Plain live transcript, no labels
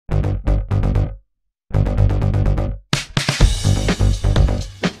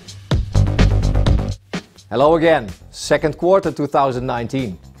Hello again, second quarter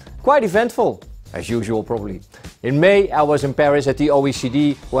 2019. Quite eventful, as usual probably. In May I was in Paris at the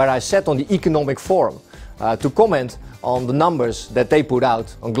OECD where I sat on the Economic Forum to comment on the numbers that they put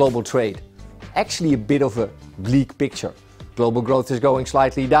out on global trade. Actually a bit of a bleak picture. Global growth is going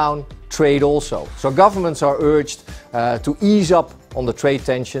slightly down, trade also. So governments are urged to ease up on the trade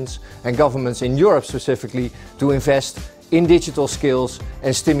tensions, and governments in Europe specifically to invest in digital skills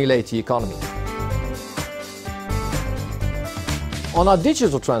and stimulate the economy. On our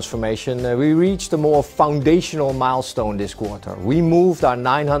digital transformation, we reached a more foundational milestone this quarter. We moved our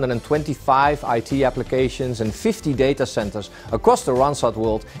 925 IT applications and 50 data centers across the Randstad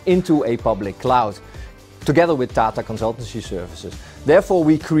world into a public cloud, together with Tata Consultancy Services. Therefore,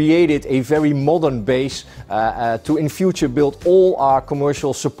 we created a very modern base to in future build all our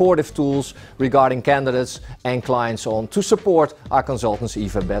commercial supportive tools regarding candidates and clients on to support our consultants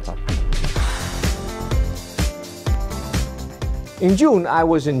even better. In June, I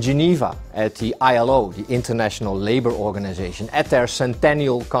was in Geneva at the ILO, the International Labour Organization, at their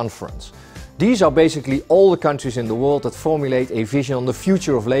Centennial Conference. These are basically all the countries in the world that formulate a vision on the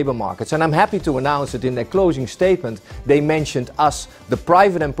future of labour markets. And I'm happy to announce that in their closing statement, they mentioned us, the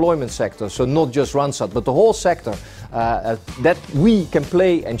private employment sector, so not just Randstad, but the whole sector, that we can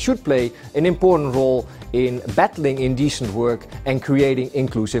play and should play an important role in battling indecent work and creating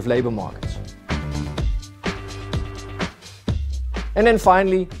inclusive labour markets. And then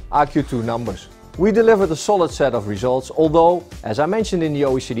finally, our Q2 numbers. We delivered a solid set of results, although, as I mentioned in the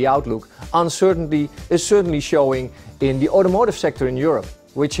OECD Outlook, uncertainty is certainly showing in the automotive sector in Europe,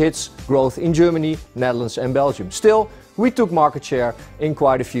 which hits growth in Germany, Netherlands and Belgium. Still, we took market share in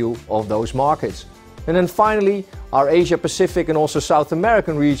quite a few of those markets. And then finally, our Asia Pacific and also South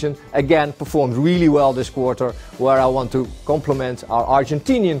American region again performed really well this quarter, where I want to compliment our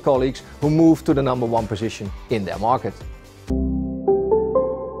Argentinian colleagues who moved to the #1 position in their market.